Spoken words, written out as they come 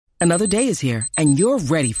Another day is here, and you're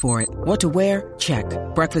ready for it. What to wear? Check.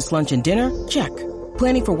 Breakfast, lunch, and dinner? Check.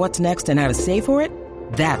 Planning for what's next and how to save for it?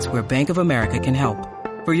 That's where Bank of America can help.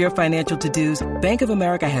 For your financial to-dos, Bank of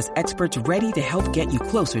America has experts ready to help get you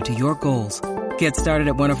closer to your goals. Get started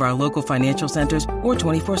at one of our local financial centers or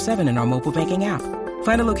 24/7 in our mobile banking app.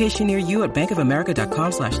 Find a location near you at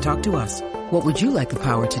bankofamerica.com/talktous. What would you like the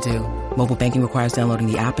power to do? Mobile banking requires downloading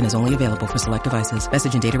the app and is only available for select devices.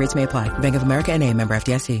 Message and data rates may apply. Bank of America N.A., member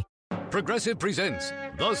FDIC. Progressive presents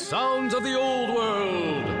The Sounds of the Old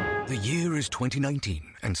World. The year is 2019,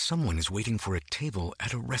 and someone is waiting for a table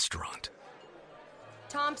at a restaurant.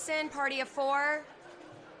 Thompson, party of four.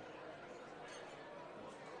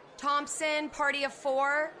 Thompson, party of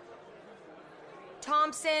four.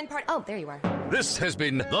 Thompson, party... Oh, there you are. This has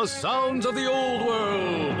been The Sounds of the Old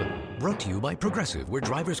World. Brought to you by Progressive, where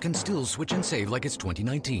drivers can still switch and save like it's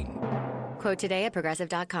 2019. Quote today at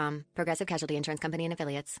Progressive.com. Progressive Casualty Insurance Company and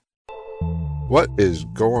Affiliates. What is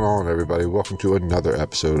going on, everybody? Welcome to another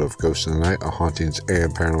episode of Ghosts in the Night, a hauntings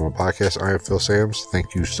and paranormal podcast. I am Phil Sams.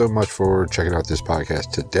 Thank you so much for checking out this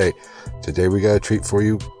podcast today. Today we got a treat for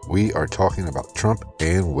you. We are talking about Trump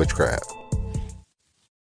and witchcraft.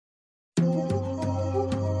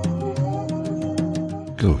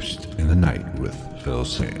 Ghost in the Night with Phil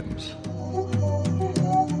Sams.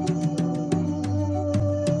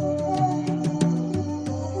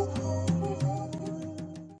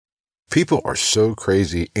 People are so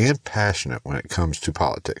crazy and passionate when it comes to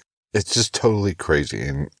politics. It's just totally crazy,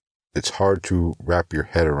 and it's hard to wrap your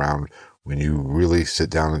head around when you really sit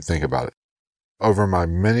down and think about it. Over my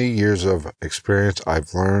many years of experience,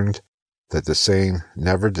 I've learned that the saying,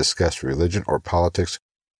 never discuss religion or politics,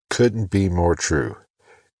 couldn't be more true.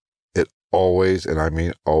 It always, and I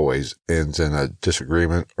mean always, ends in a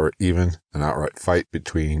disagreement or even an outright fight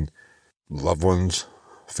between loved ones,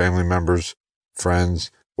 family members,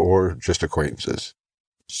 friends, or just acquaintances.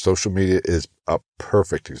 Social media is a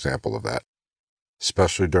perfect example of that.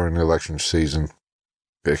 Especially during the election season,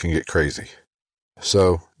 it can get crazy.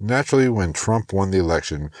 So, naturally, when Trump won the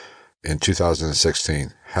election in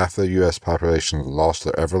 2016, half the U.S. population lost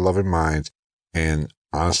their ever-loving minds, and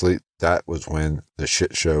honestly, that was when the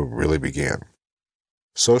shit show really began.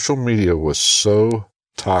 Social media was so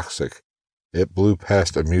toxic, it blew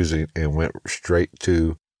past amusing and went straight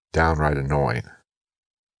to downright annoying.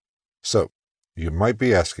 So, you might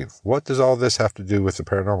be asking, what does all this have to do with the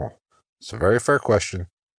paranormal? It's a very fair question,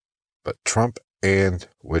 but Trump and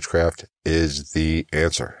witchcraft is the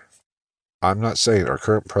answer. I'm not saying our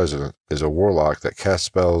current president is a warlock that casts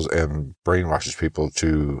spells and brainwashes people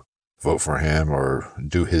to vote for him or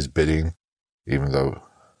do his bidding, even though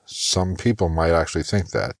some people might actually think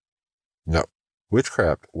that. No,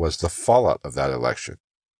 witchcraft was the fallout of that election,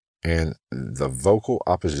 and the vocal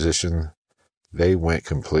opposition, they went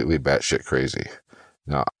completely batshit crazy.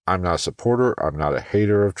 Now, I'm not a supporter, I'm not a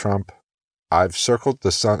hater of Trump. I've circled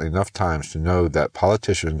the sun enough times to know that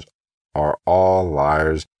politicians are all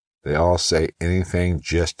liars. They all say anything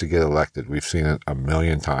just to get elected. We've seen it a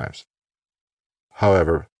million times.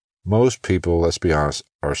 However, most people, let's be honest,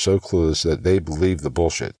 are so clueless that they believe the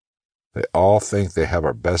bullshit. They all think they have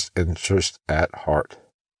our best interest at heart.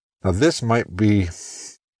 Now, this might be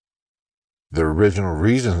the original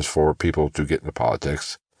reasons for people to get into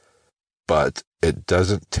politics, but it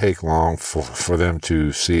doesn't take long for them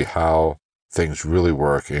to see how things really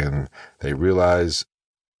work, and they realize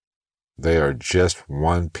they are just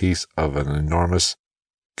one piece of an enormous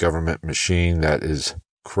government machine that is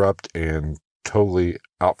corrupt and totally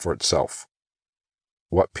out for itself.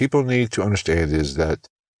 What people need to understand is that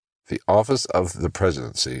the office of the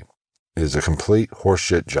presidency is a complete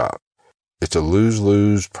horseshit job. It's a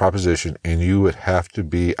lose-lose proposition, and you would have to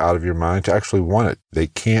be out of your mind to actually want it. They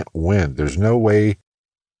can't win. There's no way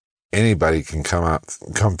anybody can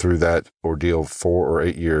come through that ordeal 4 or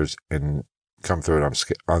 8 years and come through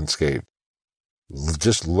it unscathed.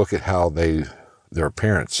 Just look at how their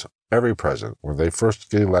appearance, every president, when they first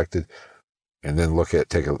get elected, and then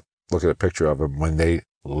take a look at a picture of them when they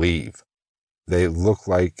leave. They look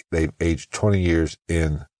like they've aged 20 years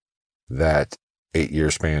in that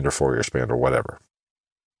 8-year span or 4-year span or whatever.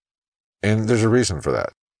 And there's a reason for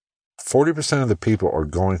that. 40% of the people are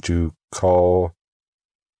going to call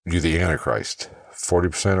you the Antichrist.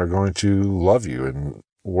 40% are going to love you and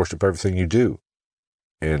worship everything you do.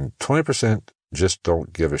 And 20% just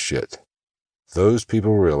don't give a shit. Those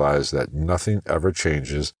people realize that nothing ever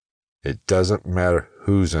changes. It doesn't matter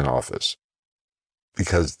who's in office,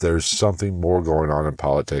 because there's something more going on in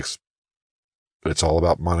politics. It's all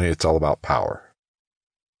about money. It's all about power.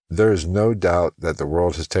 There is no doubt that the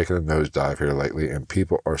world has taken a nosedive here lately, and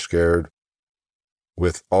people are scared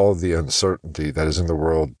with all the uncertainty that is in the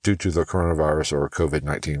world due to the coronavirus or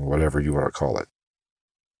COVID-19, whatever you want to call it.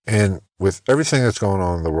 And with everything that's going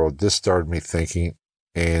on in the world, this started me thinking,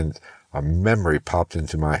 and a memory popped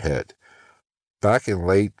into my head. Back in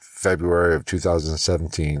late February of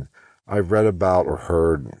 2017, I read about or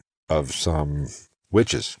heard of some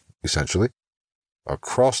witches, essentially,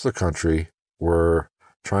 across the country were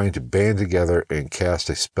trying to band together and cast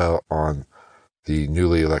a spell on the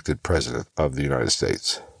newly elected president of the United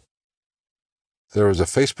States. There was a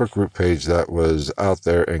Facebook group page that was out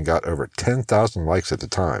there and got over 10,000 likes at the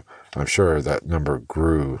time. I'm sure that number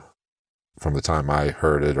grew from the time I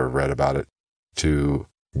heard it or read about it to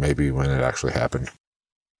maybe when it actually happened.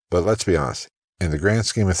 But let's be honest, in the grand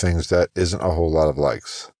scheme of things, that isn't a whole lot of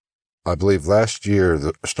likes. I believe last year,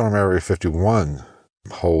 the Storm Area 51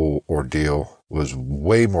 whole ordeal was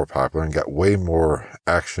way more popular and got way more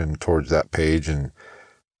action towards that page, and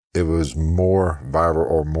it was more viral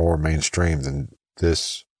or more mainstream than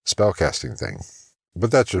this spellcasting thing. But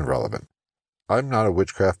that's irrelevant. I'm not a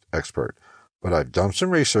witchcraft expert, but I've done some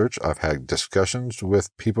research. I've had discussions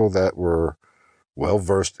with people that were well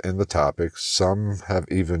versed in the topic. Some have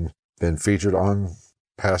even been featured on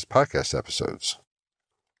past podcast episodes.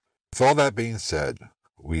 With all that being said,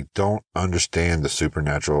 we don't understand the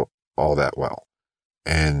supernatural all that well,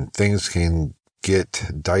 and things can get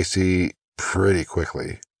dicey pretty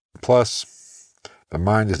quickly. Plus, the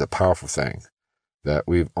mind is a powerful thing that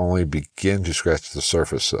we've only begun to scratch the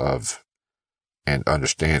surface of and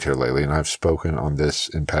understand here lately, and I've spoken on this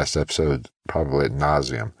in past episodes probably ad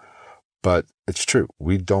nauseum. But it's true.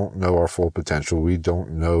 We don't know our full potential. We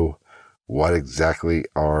don't know what exactly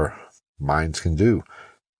our minds can do.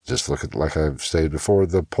 Just look at, like I've stated before,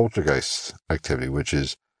 the poltergeist activity, which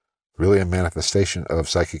is really a manifestation of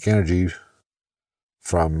psychic energy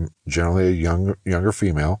from generally a younger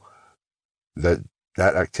female. That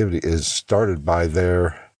activity is started by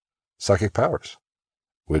their psychic powers,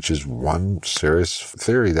 which is one serious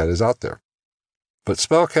theory that is out there. But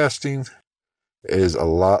spellcasting is a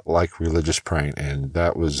lot like religious praying, and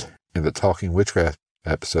that was in the Talking Witchcraft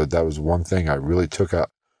episode. That was one thing I really took out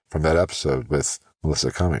from that episode with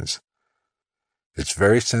Melissa Cummings. It's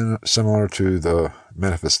very similar to the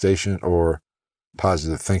manifestation or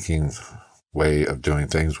positive thinking way of doing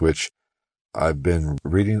things, which I've been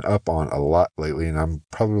reading up on a lot lately, and I'm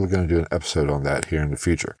probably going to do an episode on that here in the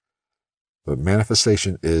future. But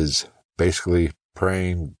manifestation is basically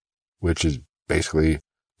praying, which is basically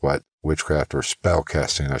what witchcraft or spell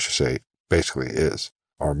casting, I should say, basically is.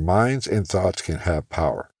 Our minds and thoughts can have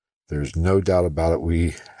power. There's no doubt about it.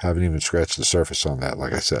 We haven't even scratched the surface on that,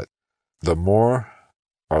 like I said. The more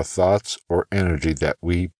our thoughts or energy that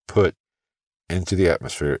we put into the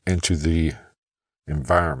atmosphere, into the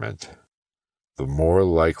environment, the more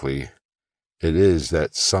likely it is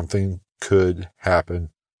that something could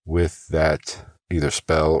happen with that either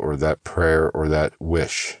spell or that prayer or that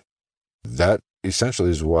wish. That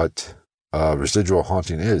essentially is what residual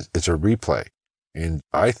haunting is. It's a replay. And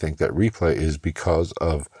I think that replay is because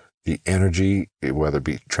of the energy, whether it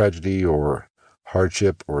be tragedy or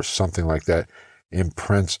hardship or something like that,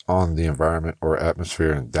 imprints on the environment or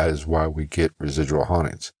atmosphere, and that is why we get residual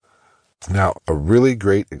hauntings. Now, a really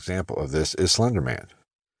great example of this is Slender Man.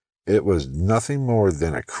 It was nothing more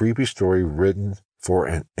than a creepy story written for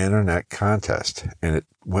an internet contest, and it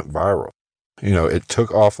went viral. You know, it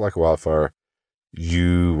took off like wildfire.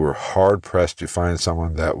 You were hard pressed to find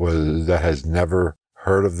someone that has never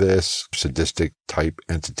heard of this sadistic type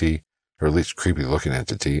entity, or at least creepy looking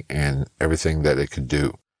entity, and everything that it could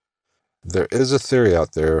do. There is a theory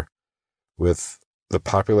out there with the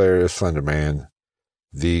popularity of Slender Man,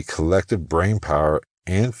 the collective brain power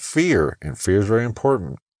and fear is a very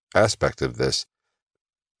important aspect of this,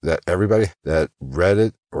 that everybody that read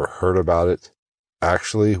it or heard about it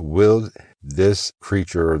actually willed this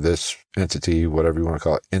creature or this entity, whatever you want to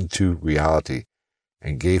call it, into reality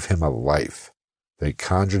and gave him a life. They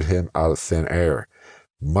conjured him out of thin air,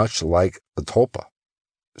 much like a tulpa.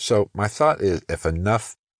 So my thought is, if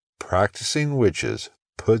enough practicing witches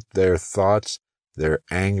put their thoughts, their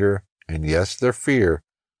anger, and yes, their fear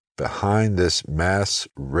behind this mass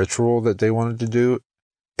ritual that they wanted to do,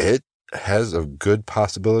 it has a good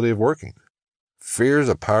possibility of working. Fear is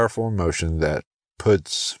a powerful emotion that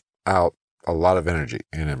puts out a lot of energy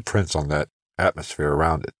and imprints on that atmosphere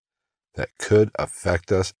around it that could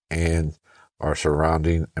affect us and our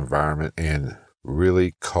surrounding environment and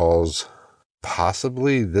really cause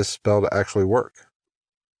possibly this spell to actually work.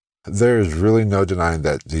 There is really no denying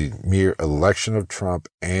that the mere election of Trump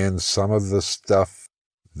and some of the stuff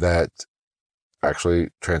that actually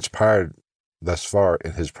transpired thus far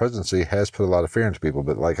in his presidency has put a lot of fear into people.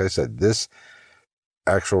 But like I said, this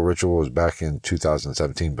actual ritual was back in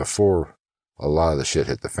 2017 before a lot of the shit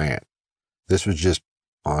hit the fan. This was just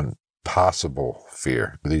on possible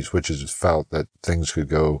fear. These witches felt that things could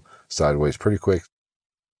go sideways pretty quick.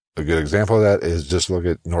 A good example of that is just look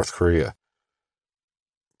at North Korea.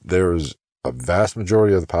 There was a vast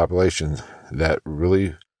majority of the population that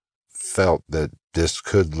really felt that this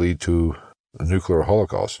could lead to a nuclear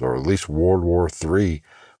holocaust, or at least World War III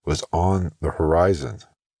was on the horizon.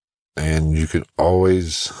 And you could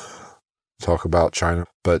always talk about China,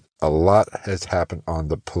 but a lot has happened on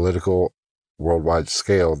the political worldwide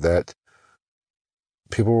scale that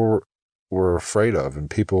people were afraid of, and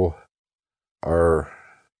people are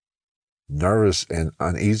nervous and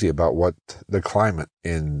uneasy about what the climate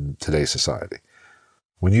in today's society.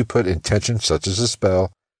 When you put intention such as a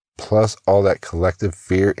spell, plus all that collective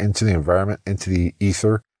fear into the environment, into the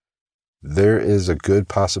ether, there is a good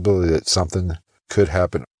possibility that something could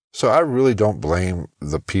happen. So I really don't blame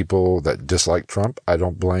the people that dislike Trump. I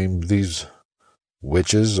don't blame these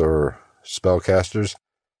witches or spellcasters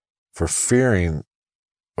for fearing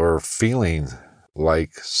or feeling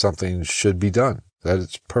like something should be done. That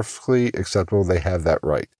it's perfectly acceptable. They have that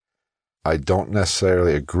right. I don't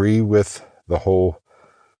necessarily agree with the whole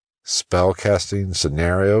spell casting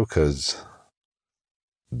scenario, because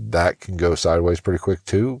that can go sideways pretty quick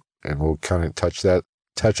too. And we'll kind of touch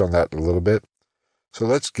on that a little bit. So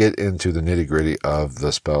let's get into the nitty gritty of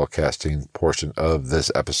the spell casting portion of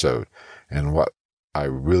this episode, and what I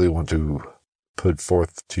really want to put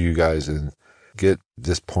forth to you guys and get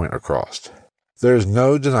this point across. There's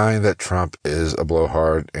no denying that Trump is a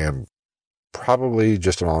blowhard and probably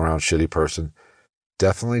just an all-around shitty person.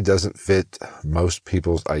 Definitely doesn't fit most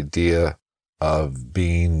people's idea of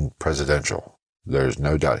being presidential. There's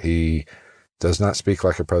no doubt. He does not speak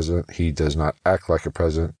like a president. He does not act like a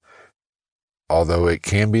president. Although it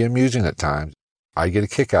can be amusing at times, I get a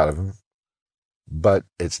kick out of him, but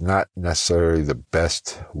it's not necessarily the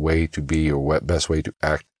best way to be or best way to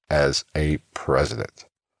act as a president.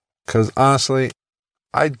 Because honestly,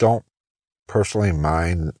 I don't personally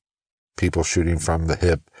mind people shooting from the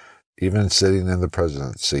hip, even sitting in the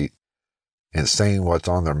president's seat and saying what's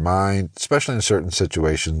on their mind, especially in certain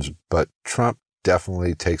situations. But Trump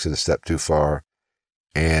definitely takes it a step too far,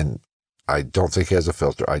 and I don't think he has a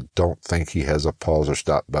filter. I don't think he has a pause or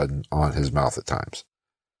stop button on his mouth at times.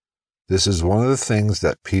 This is one of the things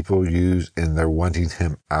that people use in their wanting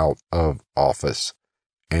him out of office,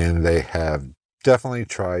 and they have definitely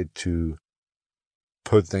tried to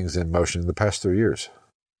put things in motion in the past 3 years.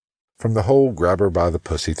 From the whole grab her by the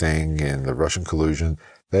pussy thing and the Russian collusion,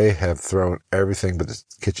 they have thrown everything but the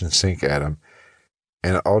kitchen sink at him,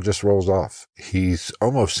 and it all just rolls off. He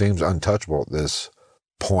almost seems untouchable at this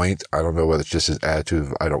point. I don't know whether it's just his attitude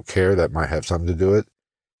of I don't care, that might have something to do with it,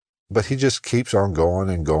 but he just keeps on going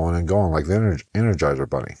and going and going like the Energizer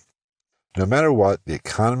Bunny. No matter what, the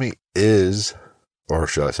economy is, or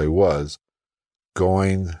should I say was,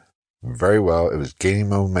 going very well. It was gaining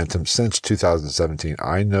momentum since 2017.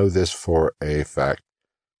 I know this for a fact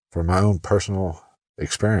from my own personal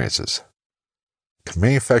experiences.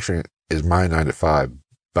 Manufacturing is my 9 to 5.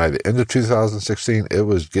 By the end of 2016, it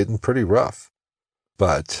was getting pretty rough.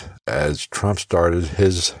 But as Trump started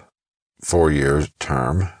his 4-year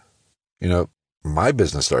term, my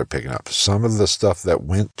business started picking up. Some of the stuff that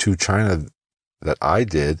went to China that I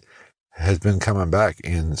did has been coming back,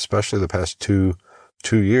 and especially the past two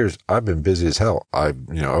years, I've been busy as hell.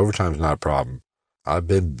 Overtime's not a problem. I've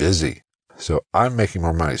been busy, so I'm making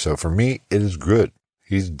more money. So for me, it is good.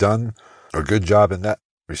 He's done a good job in that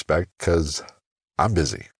respect because I'm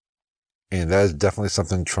busy, and that is definitely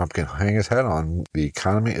something Trump can hang his hat on. The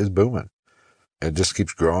economy is booming. It just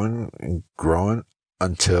keeps growing and growing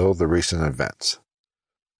until the recent events.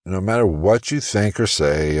 No matter what you think or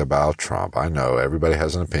say about Trump, I know everybody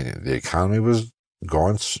has an opinion. The economy was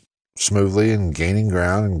going smoothly and gaining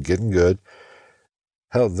ground and getting good.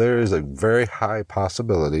 Hell, there is a very high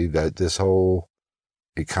possibility that this whole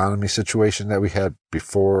economy situation that we had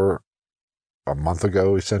before a month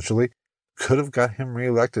ago, essentially, could have got him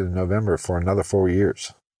reelected in November for another 4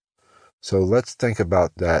 years. So let's think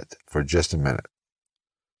about that for just a minute.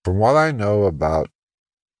 From what I know about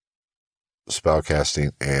spell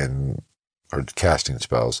casting or casting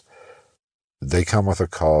spells, they come with a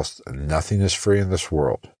cost. Nothing is free in this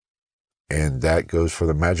world. And that goes for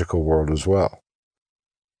the magical world as well.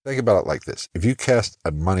 Think about it like this. If you cast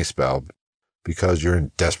a money spell because you're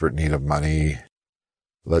in desperate need of money,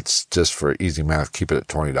 let's just for easy math, keep it at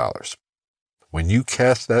 $20. When you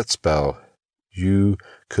cast that spell, you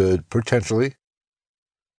could potentially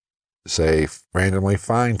say, randomly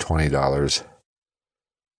find $20,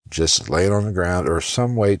 just lay it on the ground, or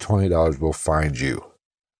some way $20 will find you.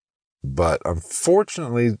 But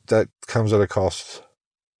unfortunately, that comes at a cost,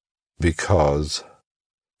 because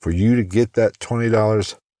for you to get that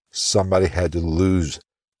 $20, somebody had to lose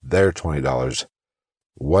their $20.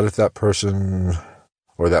 What if that person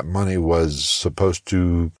or that money was supposed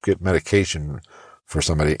to get medication for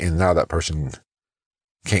somebody, and now that person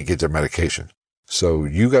can't get their medication? So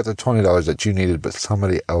you got the $20 that you needed, but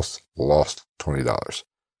somebody else lost $20.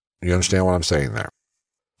 You understand what I'm saying there?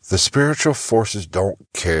 The spiritual forces don't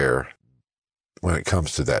care when it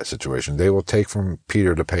comes to that situation. They will take from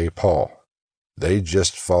Peter to pay Paul. They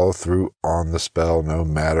just follow through on the spell no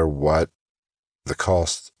matter what the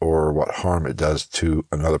cost or what harm it does to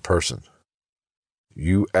another person.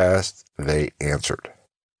 You asked, they answered.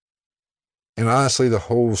 And honestly, the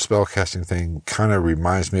whole spellcasting thing kind of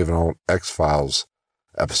reminds me of an old X-Files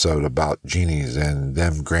episode about genies and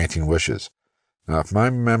them granting wishes. Now, if my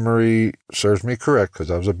memory serves me correct, because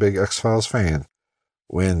I was a big X-Files fan,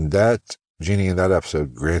 when that genie in that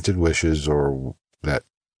episode granted wishes, or that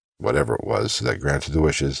whatever it was that granted the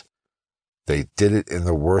wishes, they did it in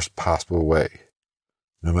the worst possible way.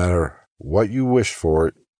 No matter what you wished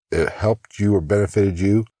for, it helped you or benefited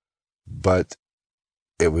you, but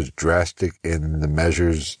it was drastic in the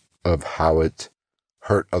measures of how it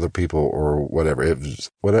hurt other people or whatever. It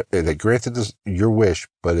was whatever. They granted your wish,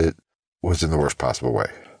 but it was in the worst possible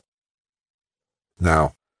way.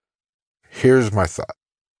 Now, here's my thought.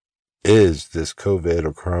 Is this COVID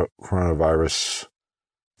or coronavirus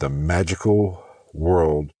the magical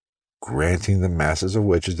world granting the masses of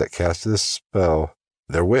witches that cast this spell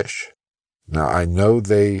their wish? Now, I know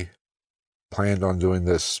they planned on doing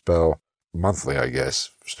this spell monthly, I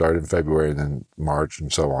guess, started in February and then March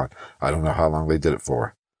and so on. I don't know how long they did it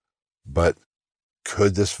for. But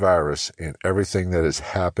could this virus and everything that has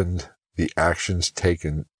happened, the actions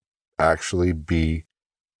taken, actually be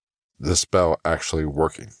the spell actually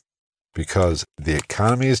working? Because the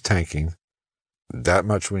economy is tanking. That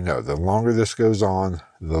much we know. The longer this goes on,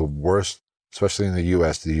 the worse, especially in the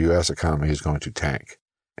U.S. economy is going to tank.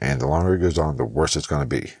 And the longer it goes on, the worse it's going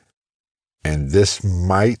to be. And this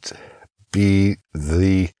might be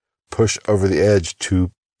the push over the edge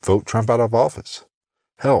to vote Trump out of office.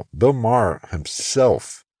 Hell, Bill Maher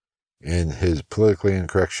himself, in his politically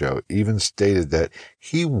incorrect show, even stated that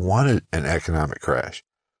he wanted an economic crash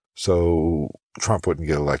so Trump wouldn't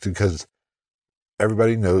get elected, because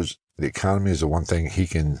everybody knows the economy is the one thing he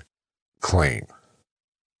can claim.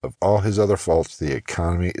 Of all his other faults, the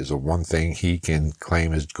economy is the one thing he can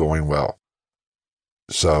claim is going well.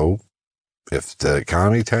 So, if the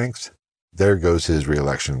economy tanks, there goes his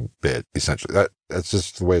reelection bid, essentially. That's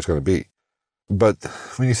just the way it's going to be. But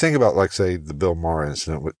when you think about, like, say, the Bill Maher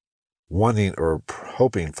incident with wanting or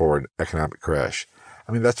hoping for an economic crash,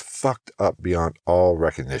 I mean, that's fucked up beyond all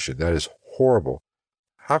recognition. That is horrible.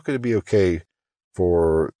 How could it be okay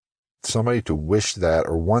for somebody to wish that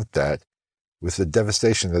or want that with the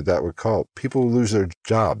devastation that would cause? People lose their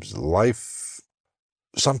jobs.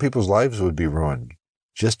 Some people's lives would be ruined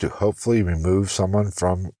just to hopefully remove someone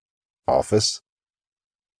from office.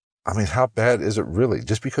 I mean, how bad is it really?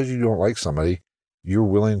 Just because you don't like somebody, you're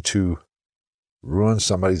willing to ruin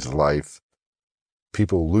somebody's life.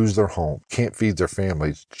 People lose their home, can't feed their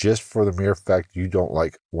families, just for the mere fact you don't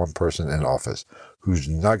like one person in office who's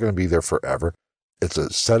not going to be there forever. It's a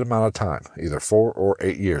set amount of time, either 4 or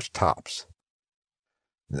 8 years tops.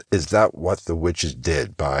 Is that what the witches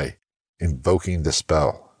did by invoking the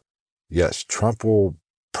spell? Yes, Trump will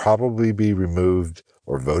probably be removed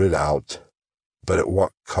or voted out, but at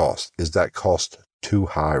what cost? Is that cost too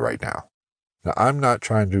high right now? Now, I'm not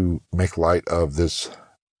trying to make light of this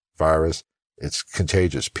virus. It's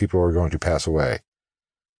contagious. People are going to pass away.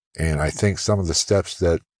 And I think some of the steps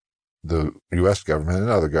that the U.S. government and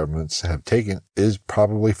other governments have taken is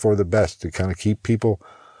probably for the best, to kind of keep people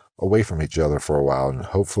away from each other for a while and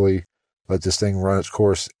hopefully let this thing run its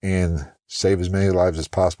course and save as many lives as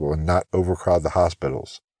possible and not overcrowd the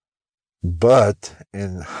hospitals. But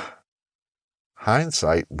in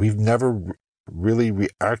hindsight, we've never really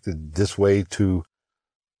reacted this way to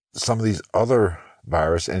some of these other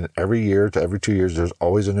virus, and every year to every 2 years, there's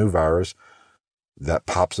always a new virus that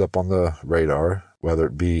pops up on the radar, whether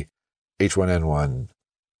it be H1N1,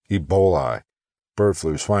 Ebola, bird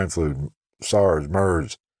flu, swine flu, SARS,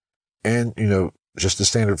 MERS, and, just the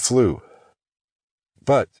standard flu.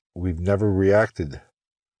 But we've never reacted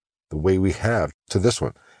the way we have to this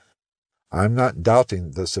one. I'm not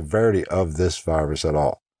doubting the severity of this virus at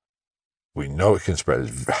all. We know it can spread.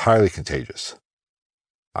 It's highly contagious.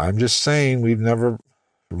 I'm just saying we've never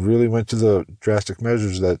really went to the drastic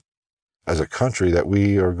measures that, as a country, that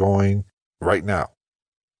we are going right now.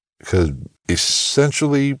 Because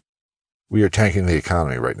essentially, we are tanking the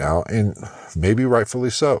economy right now, and maybe rightfully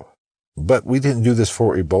so. But we didn't do this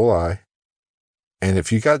for Ebola. And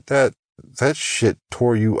if you got that shit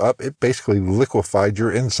tore you up, it basically liquefied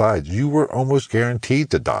your insides. You were almost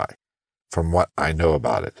guaranteed to die, from what I know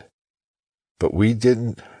about it. But we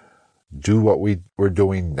didn't do what we're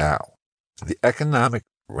doing now. The economic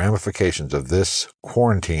ramifications of this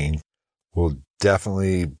quarantine will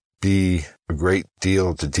definitely be a great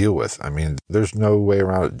deal to deal with. I mean, there's no way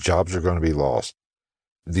around it. Jobs are going to be lost.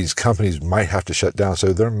 These companies might have to shut down,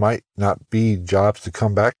 so there might not be jobs to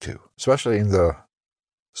come back to, especially in the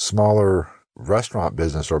smaller restaurant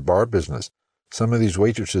business or bar business. Some of these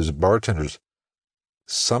waitresses and bartenders,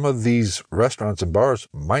 some of these restaurants and bars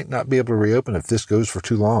might not be able to reopen if this goes for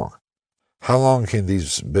too long. How long can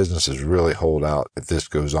these businesses really hold out if this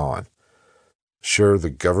goes on? Sure, the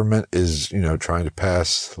government is, trying to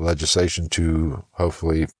pass legislation to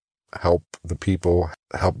hopefully help the people,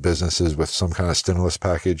 help businesses with some kind of stimulus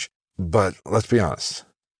package. But let's be honest.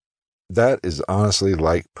 That is honestly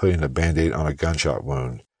like putting a Band-Aid on a gunshot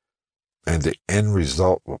wound. And the end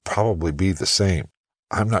result will probably be the same.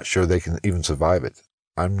 I'm not sure they can even survive it.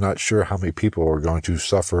 I'm not sure how many people are going to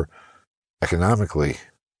suffer economically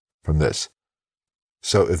from this.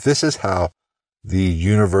 So if this is how the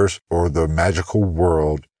universe or the magical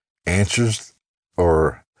world answers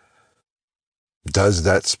or does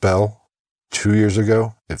that spell 2 years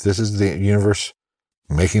ago, if this is the universe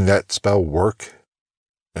making that spell work,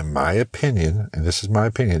 in my opinion, and this is my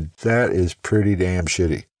opinion, that is pretty damn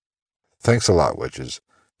shitty. Thanks a lot, witches.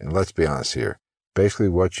 And let's be honest here. Basically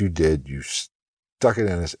what you did, you stuck it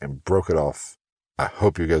in us and broke it off. I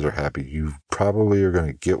hope you guys are happy. You probably are going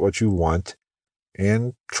to get what you want.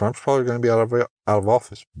 And Trump's probably going to be out of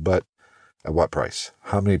office. But at what price?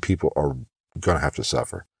 How many people are going to have to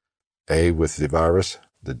suffer? A, with the virus,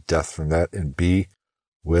 the death from that, and B,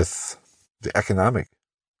 with the economic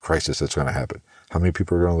crisis that's going to happen. How many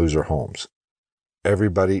people are going to lose their homes?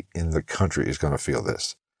 Everybody in the country is going to feel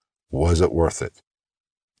this. Was it worth it?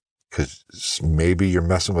 Because maybe you're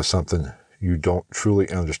messing with something you don't truly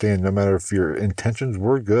understand, no matter if your intentions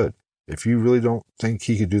were good. If you really don't think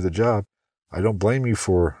he could do the job, I don't blame you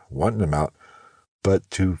for wanting him out, but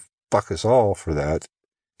to fuck us all for that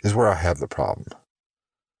is where I have the problem.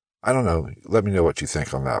 I don't know. Let me know what you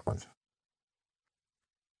think on that one.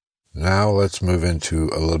 Now let's move into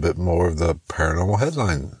a little bit more of the paranormal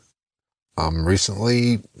headline.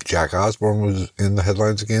 Recently, Jack Osbourne was in the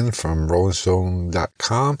headlines again from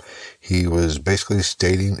RollingStone.com. He was basically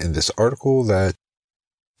stating in this article that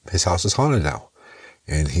his house is haunted now.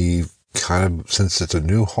 And he kind of, since it's a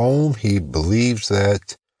new home, he believes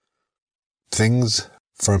that things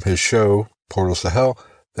from his show, Portals to Hell,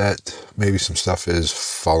 that maybe some stuff is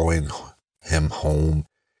following him home.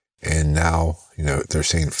 And now, they're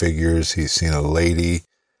seeing figures. He's seen a lady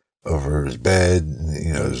over his bed,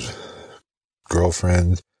 his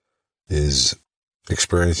girlfriend is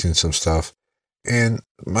experiencing some stuff. And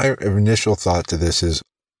my initial thought to this is,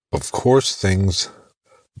 of course, things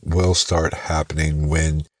will start happening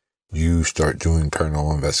when you start doing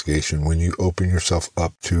paranormal investigation, when you open yourself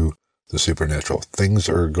up to the supernatural. Things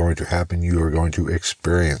are going to happen. You are going to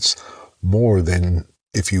experience more than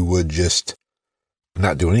if you would just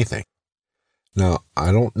not do anything. Now,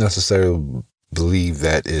 I don't necessarily believe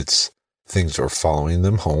that it's things are following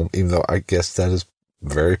them home, even though I guess that is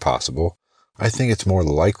very possible. I think it's more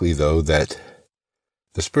likely, though, that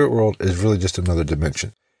the spirit world is really just another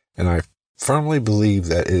dimension. And I firmly believe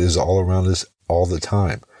that it is all around us all the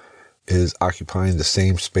time. It is occupying the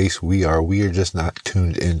same space we are. We are just not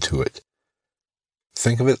tuned into it.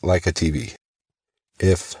 Think of it like a TV.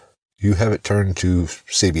 If you have it turned to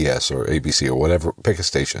CBS or ABC or whatever, pick a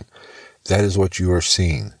station, that is what you are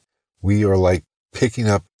seeing. We are like picking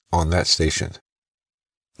up on that station.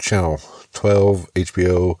 Channel 12,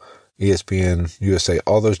 HBO, ESPN, USA,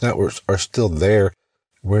 all those networks are still there.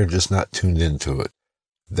 We're just not tuned into it.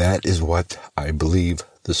 That is what I believe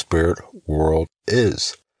the spirit world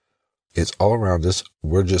is. It's all around us.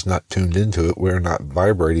 We're just not tuned into it. We're not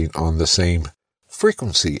vibrating on the same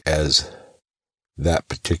frequency as that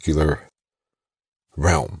particular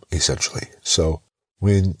realm, essentially. So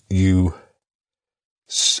when you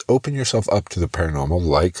open yourself up to the paranormal,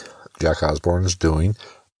 like Jack Osbourne is doing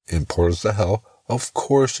in Portals to Hell, of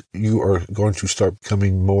course you are going to start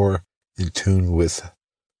becoming more in tune with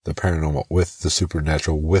the paranormal, with the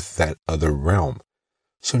supernatural, with that other realm.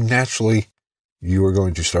 So naturally, you are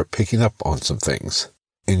going to start picking up on some things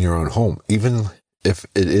in your own home. Even if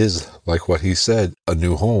it is like what he said, a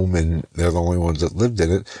new home, and they're the only ones that lived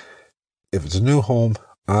in it, if it's a new home,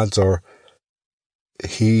 odds are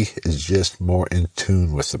he is just more in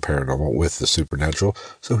tune with the paranormal, with the supernatural.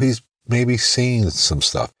 So he's maybe seeing some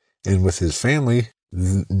stuff. And with his family,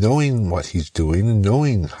 knowing what he's doing and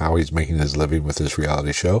knowing how he's making his living with this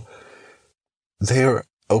reality show, they are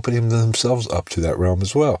opening themselves up to that realm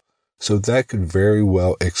as well. So that could very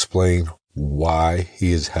well explain why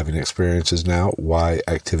he is having experiences now, why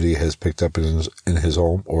activity has picked up in his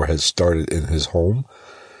home or has started in his home.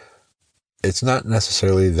 It's not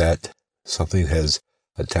necessarily that something has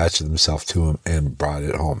attached himself to him and brought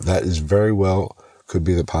it home. That is very well could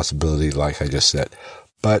be the possibility, like I just said.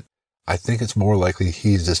 But I think it's more likely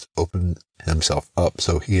he's just opened himself up,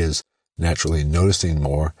 so he is naturally noticing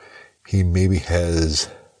more. He maybe has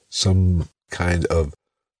some kind of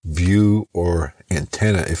view or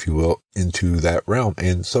antenna, if you will, into that realm,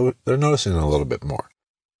 and so they're noticing a little bit more.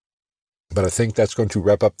 But I think that's going to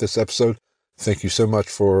wrap up this episode. Thank you so much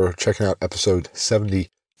for checking out episode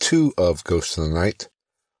 72 of Ghosts of the Night.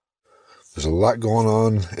 There's a lot going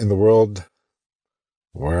on in the world.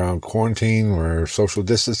 We're on quarantine, we're social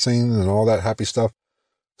distancing and all that happy stuff.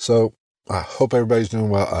 So I hope everybody's doing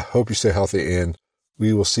well. I hope you stay healthy, and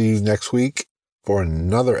we will see you next week for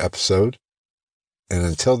another episode. And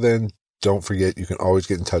until then, don't forget, you can always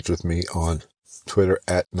get in touch with me on Twitter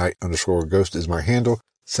at @night_ghost is my handle.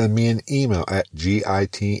 Send me an email at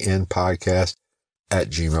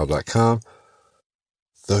gitnpodcast@gmail.com.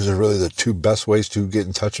 Those are really the two best ways to get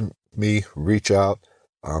in touch with me. Reach out,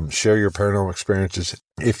 share your paranormal experiences.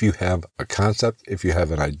 If you have a concept, if you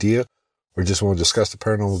have an idea, or just want to discuss the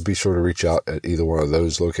paranormal, be sure to reach out at either one of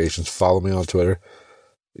those locations. Follow me on Twitter.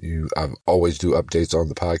 I always do updates on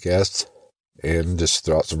the podcast and just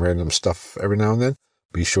throw out some random stuff every now and then.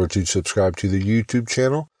 Be sure to subscribe to the YouTube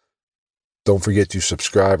channel. Don't forget to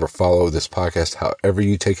subscribe or follow this podcast however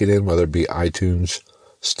you take it in, whether it be iTunes,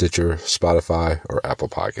 Stitcher, Spotify, or Apple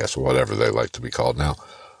Podcasts, or whatever they like to be called now.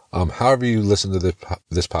 However you listen to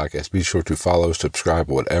this podcast, be sure to follow, subscribe,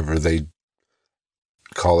 whatever they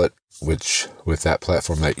call it, which with that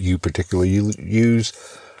platform that you particularly use.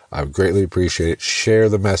 I would greatly appreciate it. Share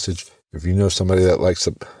the message. If you know somebody that likes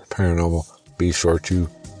the paranormal, be sure to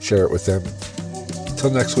share it with them. Until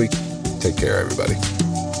next week, take care, everybody.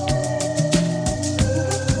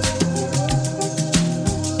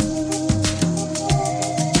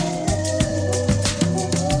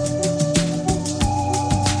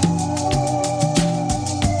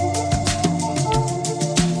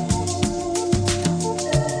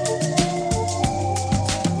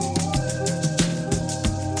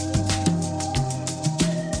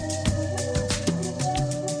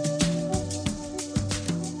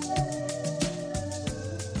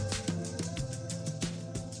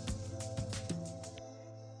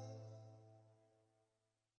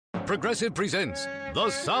 Progressive presents The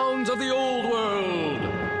Sounds of the Old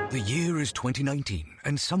World. The year is 2019,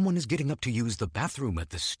 and someone is getting up to use the bathroom at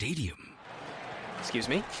the stadium. Excuse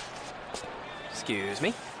me? Excuse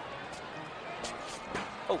me?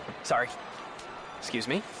 Oh, sorry. Excuse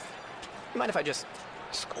me? You mind if I just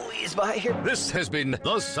squeeze by here? This has been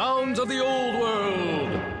The Sounds of the Old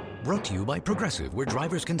World. Brought to you by Progressive, where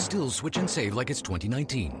drivers can still switch and save like it's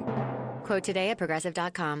 2019. Quote today at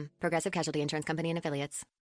Progressive.com. Progressive Casualty Insurance Company and Affiliates.